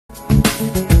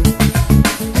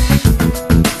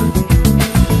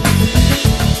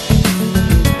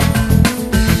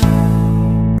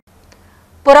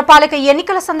పురపాలక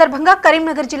ఎన్నికల సందర్భంగా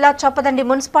కరీంనగర్ జిల్లా చొప్పదండి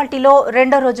మున్సిపాలిటీలో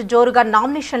రెండో రోజు జోరుగా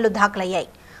నామినేషన్లు దాఖలయ్యాయి.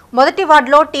 మొదటి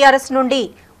వార్డులో టీఆర్ఎస్ నుండి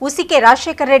ఉసికే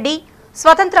రాజశేఖర్ రెడ్డి,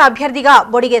 స్వతంత్ర అభ్యర్థిగా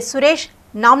బొడిగే సురేష్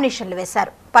నామినేషన్లు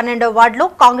వేశారు. 12వ వార్డులో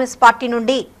కాంగ్రెస్ పార్టీ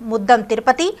నుండి ముద్దం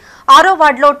తిరుపతి, 6వ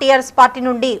వార్డులో టీఆర్ఎస్ పార్టీ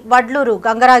నుండి వడ్లూరు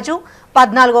గంగరాజు,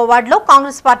 14వ వార్డులో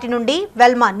కాంగ్రెస్ పార్టీ నుండి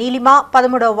వెల్మ నీలిమ,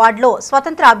 13వ వార్డులో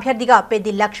స్వతంత్ర అభ్యర్థిగా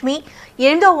పెద్ది లక్ష్మి,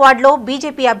 8వ వార్డులో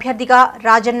బీజేపీ అభ్యర్థిగా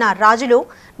రాజన్న రాజులు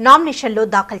నామినేషన్లు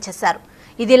దాఖలు చేశారు.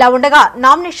 ఇదిలా ఉండగా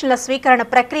నామినేషన్ల స్వీకరణ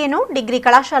ప్రక్రియను డిగ్రీ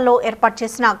కళాశాలలో ఏర్పాటు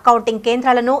చేసిన కౌంటింగ్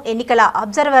కేంద్రాలను ఎన్నికల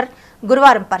అబ్జర్వర్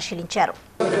గురువారం పరిశీలించారు.